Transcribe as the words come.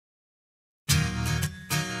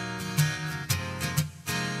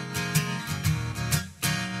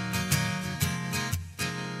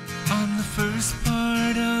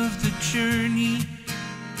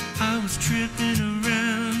tripping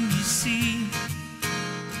around, you see.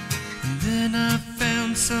 And then I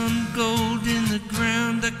found some gold in the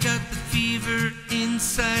ground. I got the fever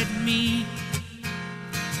inside me.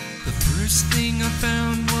 The first thing I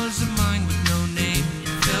found was a mine with no name.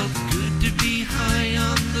 It felt good to be high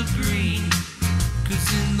on the green,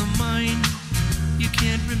 'cause in the mine you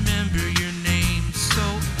can't remember your name. So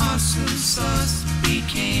awesome sauce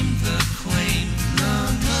became the claim. La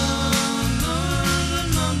la la la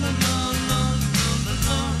la la la la la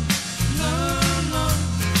la la la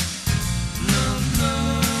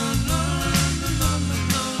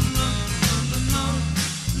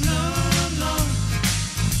la la.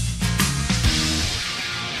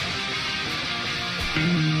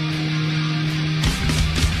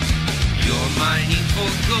 You're mining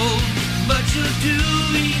for gold, but you're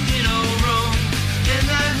doing it all wrong. And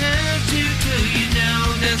I have to tell you now,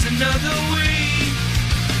 there's another way.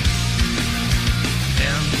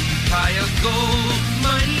 Empire Gold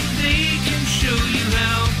Mining, they can show you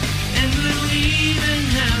how, and we'll even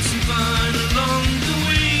have some fun along the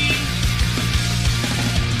way.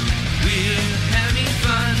 We're having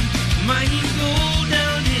fun mining gold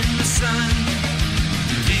down in the sun.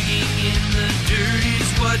 Digging in the dirt is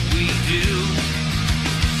what we do.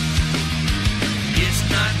 It's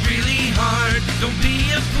not really hard, don't be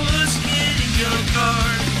a puss, get in your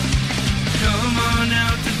car. Come on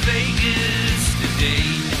out to Vegas today.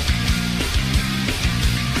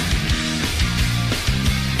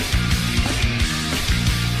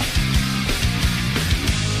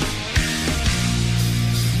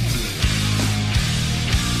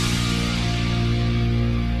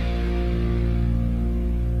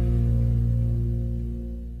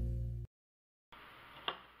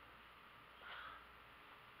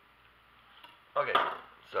 Okay,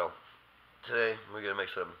 so today we're going to make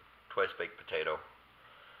some twice baked potato.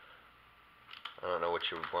 I don't know what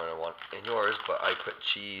you're going to want in yours, but I put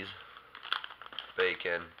cheese,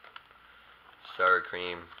 bacon, sour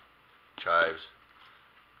cream, chives,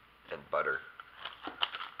 and butter.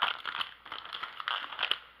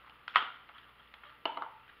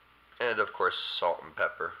 And of course salt and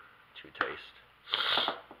pepper to taste.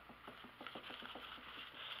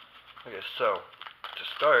 Okay, so to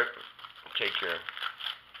start, take your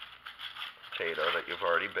potato that you've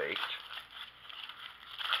already baked.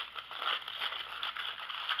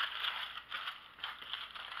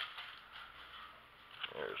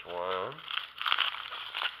 There's one.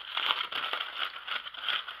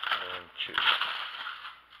 And two.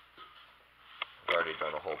 I've already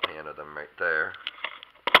done a whole pan of them right there.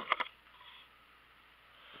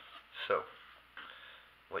 So,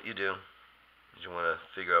 what you do is you want to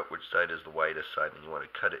figure out which side is the widest side, and you want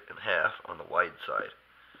to cut it in half on the wide side.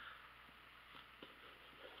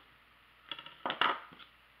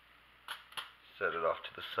 Set it off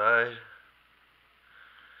to the side.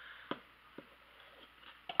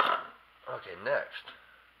 Okay, next,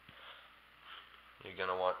 you're going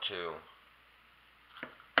to want to,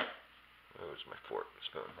 where's my fork,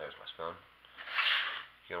 spoon, there's my spoon.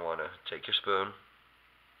 You're going to want to take your spoon,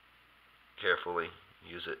 carefully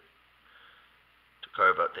use it to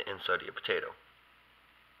carve out the inside of your potato.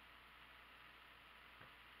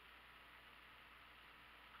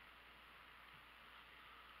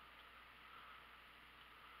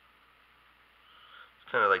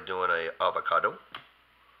 It's kind of like doing an avocado.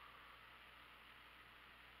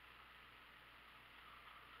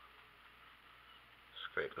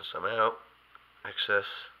 Scrape some out, excess.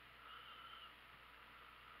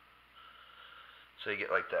 So you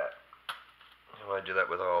get like that. You want to do that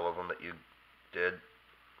with all of them that you did.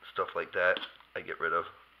 Stuff like that, I get rid of.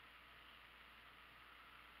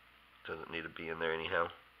 Doesn't need to be in there anyhow.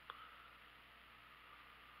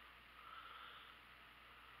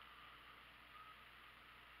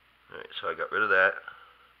 Alright, so I got rid of that.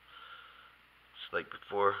 Just like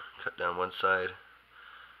before, cut down one side.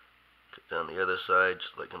 Cut down the other side,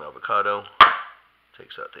 just like an avocado.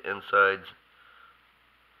 Takes out the insides.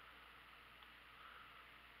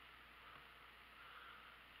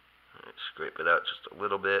 Alright, scrape it out just a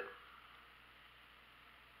little bit.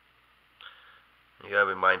 You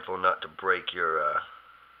gotta be mindful not to break your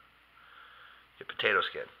potato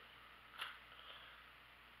skin.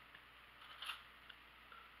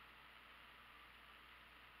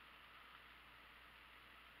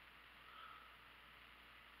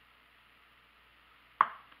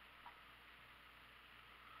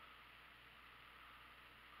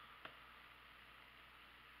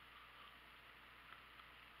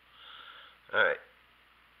 Alright.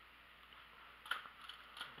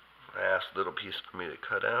 Last little piece for me to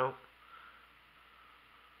cut out.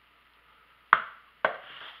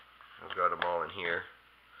 I've got them all in here.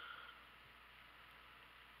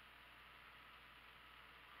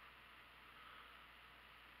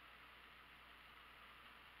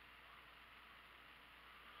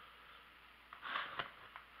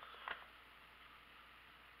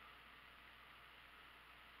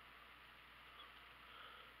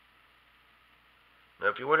 Now,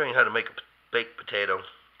 if you're wondering how to make a baked potato,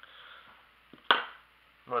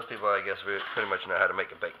 most people, I guess, pretty much know how to make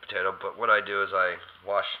a baked potato, but what I do is I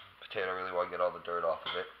wash the potato really well, get all the dirt off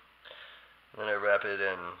of it, and then I wrap it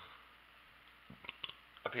in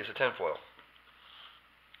a piece of tin foil.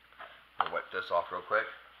 I'll wipe this off real quick,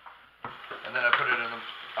 and then I put it in the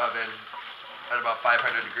oven at about 500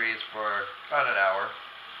 degrees for about an hour,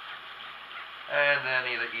 and then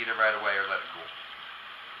either eat it right away or let it cool.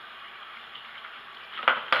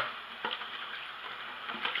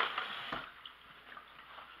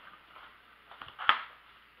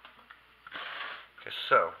 Okay,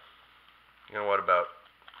 so you're going to want about,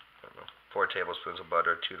 I don't know, 4 tablespoons of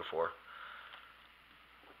butter, 2 to 4.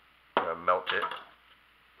 I'm going to melt it. I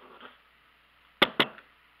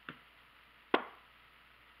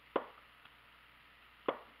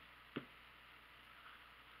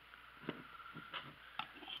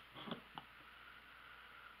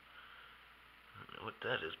don't know what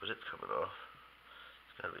that is, but it's coming off.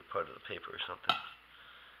 It's got to be part of the paper or something.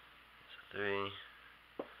 So 3.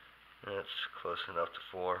 That's close enough to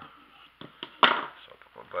 4. So I'll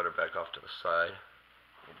put my butter back off to the side.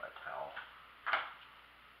 Need my towel.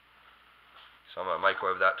 So I'm going to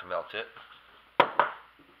microwave that to melt it.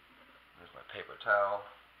 There's my paper towel.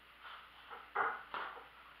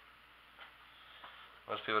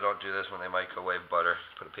 Most people don't do this when they microwave butter.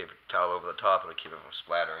 Put a paper towel over the top and it'll keep it from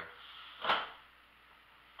splattering.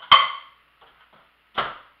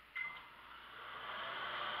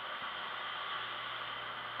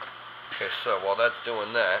 Okay, so while that's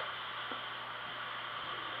doing that,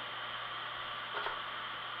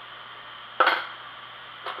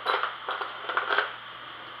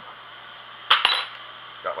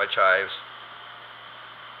 got my chives,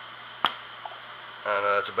 and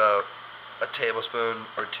it's about a tablespoon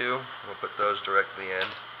or 2. We'll put those directly in.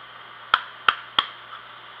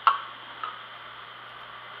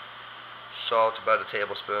 Salt, about a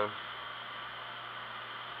tablespoon.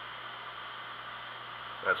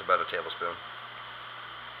 That's about a tablespoon.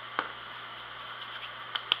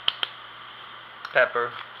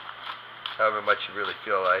 Pepper, however much you really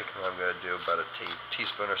feel like. I'm going to do about a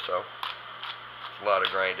teaspoon or so. It's a lot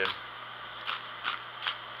of grinding.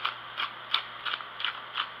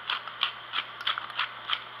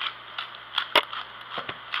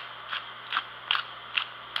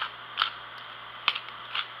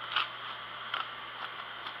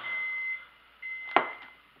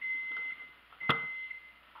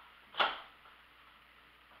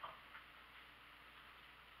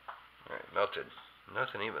 Alright, melted.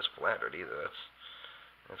 Nothing even splattered either.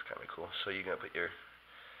 That's kind of cool. So you're going to put your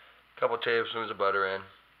couple tablespoons of butter in.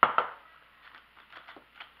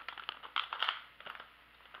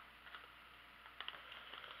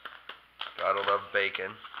 Gotta love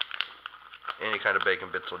bacon. Any kind of bacon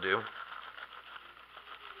bits will do.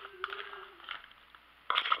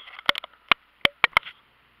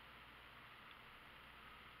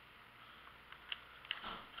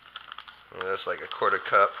 And that's like a 1/4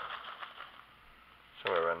 cup.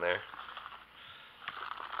 Somewhere around there.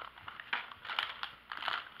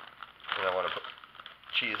 And I want to put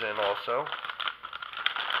cheese in also.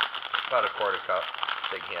 About a 1/4 cup.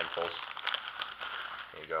 Big handfuls.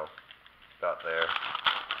 There you go. About there.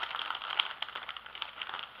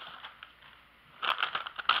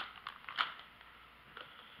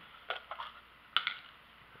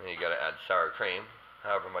 And you gotta add sour cream,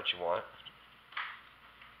 however much you want.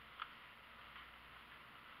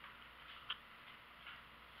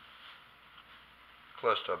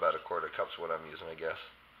 Close to about a 1/4 cup's what I'm using, I guess.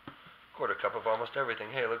 1/4 cup of almost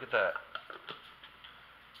everything. Hey, look at that.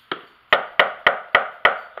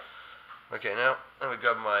 Okay, now let me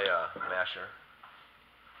grab my masher.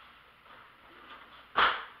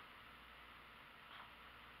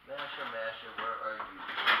 Masher, where are you?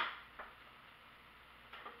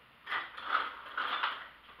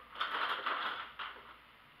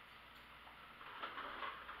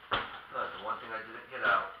 That's the one thing I didn't get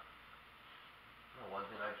out. The one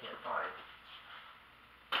thing I can't find.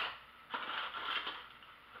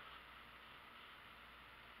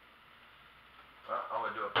 Well, I'm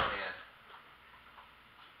going to do a pan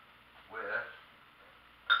with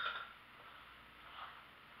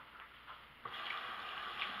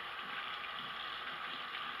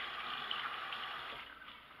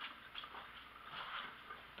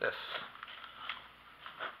this.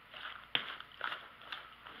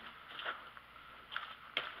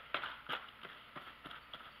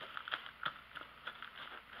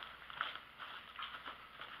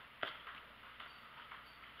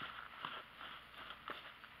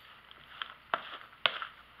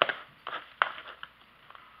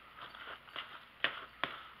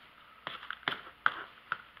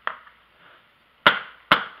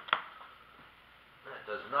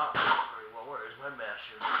 not working very well. Where is my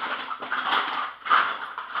masher?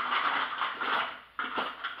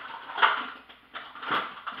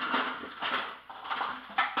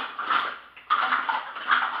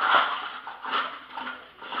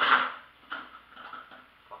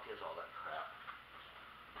 Fuck is all that crap?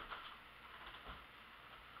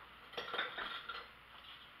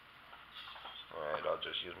 Alright, I'll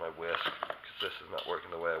just use my whisk, because this is not working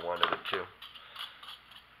the way I wanted it to.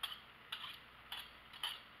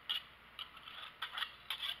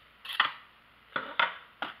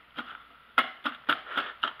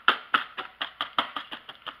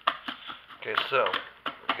 Okay, so,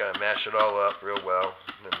 you gotta mash it all up real well,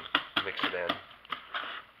 and then mix it in.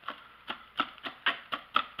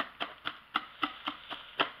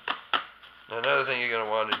 Now, another thing you're gonna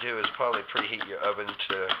want to do is probably preheat your oven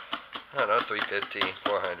to, I don't know, 350,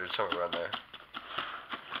 400, somewhere around there.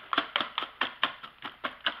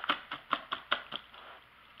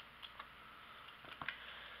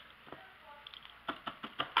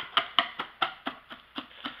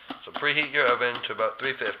 So preheat your oven to about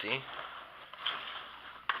 350.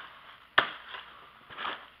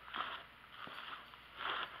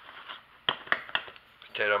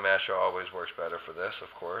 Potato masher always works better for this, of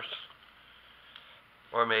course.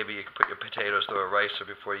 Or maybe you can put your potatoes through a ricer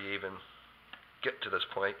before you even get to this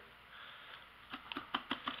point.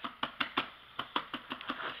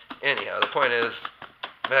 Anyhow, the point is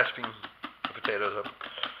mashing the potatoes up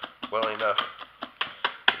well enough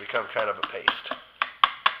to become kind of a paste.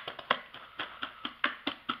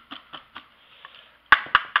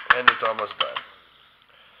 And it's almost done.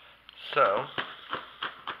 So,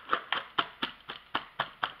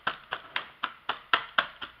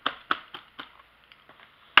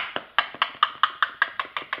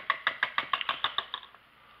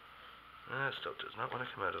 that still does not want to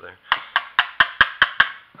come out of there.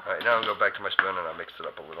 Alright, now I'll go back to my spoon and I'll mix it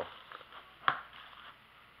up a little.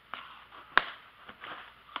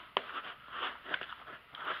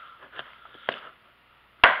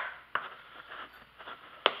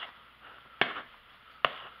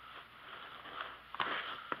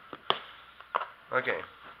 Okay,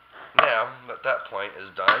 now that that point is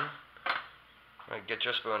done, get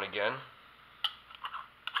your spoon again.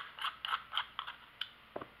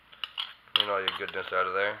 Clean all your goodness out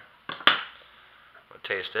of there. I'll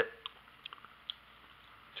taste it.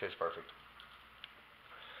 Tastes perfect.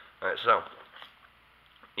 Alright, so,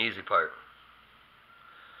 easy part.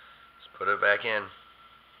 Just put it back in.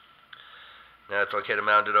 Now it's okay to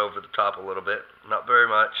mound it over the top a little bit. Not very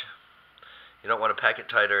much. You don't want to pack it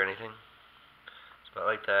tight or anything. It's about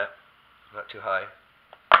like that. Not too high.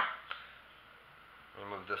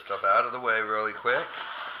 Move this stuff out of the way really quick.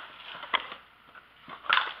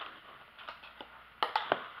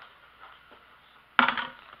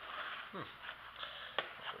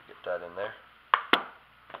 Get that in there.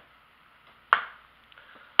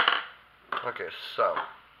 Okay, so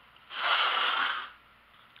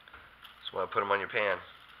just want to put them on your pan.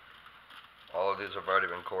 All of these have already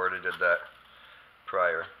been cored. I did that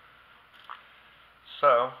prior.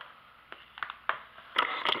 So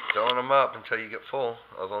just keep filling them up until you get full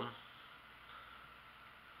of them.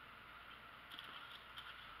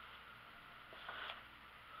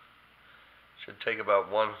 Should take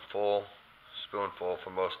about one full spoonful for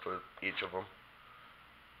most of each of them.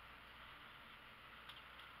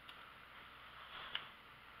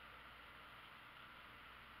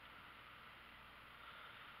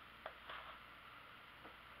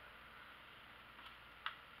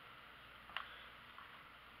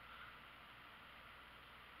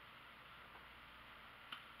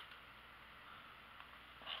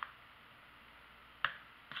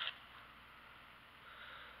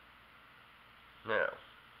 Now,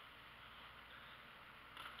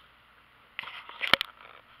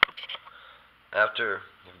 after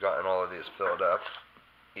you've gotten all of these filled up,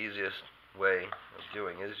 easiest way of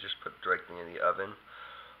doing it is just put it directly in the oven,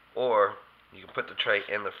 or you can put the tray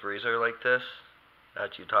in the freezer like this.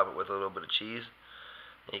 After you top it with a little bit of cheese,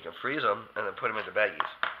 and you can freeze them and then put them into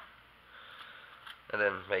baggies, and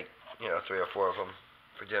then make 3 or 4 of them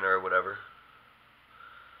for dinner or whatever.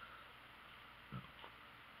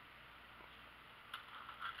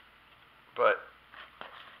 But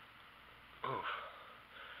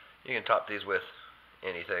you can top these with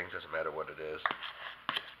anything, doesn't matter what it is.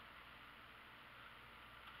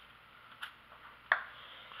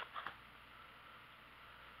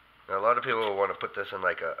 Now, a lot of people will want to put this in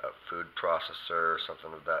like a food processor or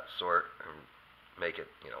something of that sort and make it,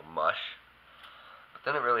 mush. But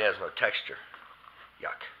then it really has no texture.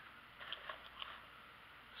 Yuck.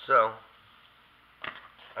 So,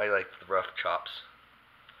 I like the rough chops.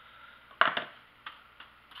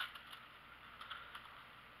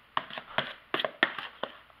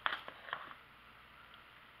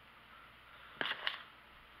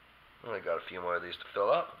 a few more of these to fill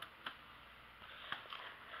up.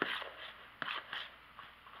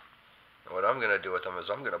 And what I'm going to do with them is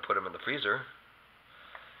I'm going to put them in the freezer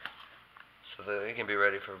so that they can be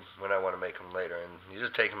ready for when I want to make them later. And you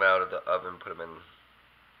just take them out of the oven, put them in.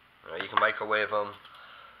 You can microwave them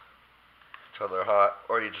until they're hot,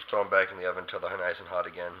 or you just throw them back in the oven until they're nice and hot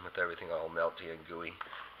again with everything all melty and gooey.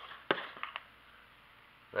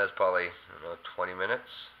 That's probably, I don't know, 20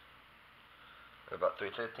 minutes at about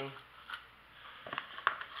 350.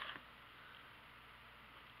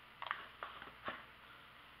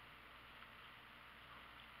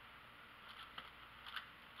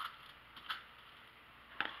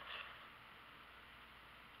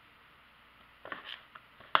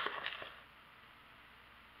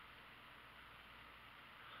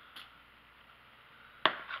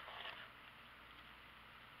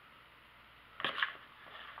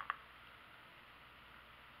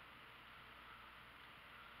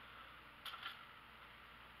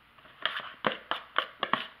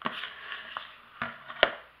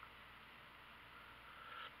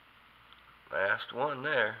 Last one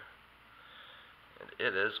there, and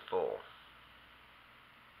it is full.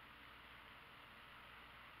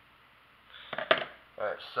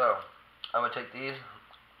 Alright, so I'm going to take these,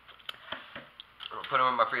 I'm going to put them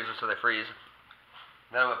in my freezer so they freeze,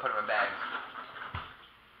 then I'm going to put them in bags.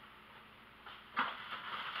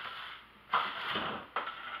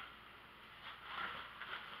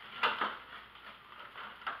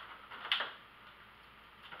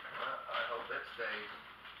 I hope it stays.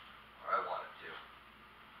 I want it to.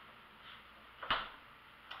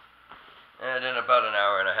 And in about an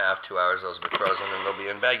hour and a half, 2 hours, those will be frozen and they'll be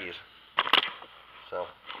in baggies. So,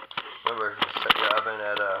 remember, set your oven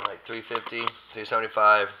at like 350,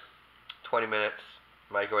 375, 20 minutes,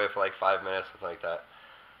 microwave for like 5 minutes, something like that.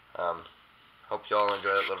 Hope you all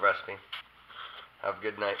enjoy that little recipe. Have a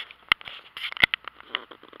good night.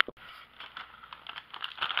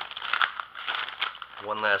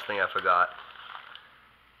 One last thing I forgot.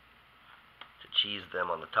 Cheese them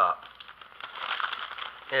on the top.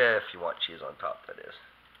 If you want cheese on top, that is.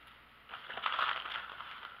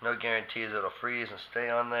 No guarantees it'll freeze and stay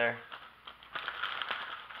on there,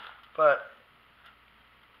 but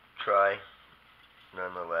try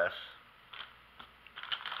nonetheless.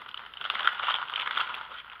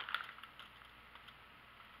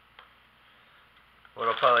 What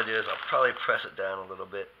I'll probably do is I'll probably press it down a little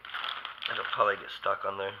bit. It'll probably get stuck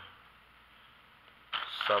on there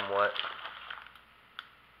somewhat.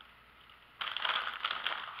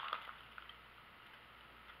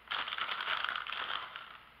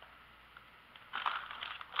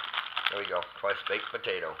 There we go, twice baked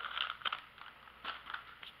potato.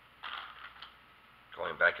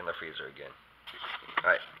 Going back in the freezer again.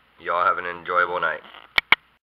 Alright, y'all have an enjoyable night.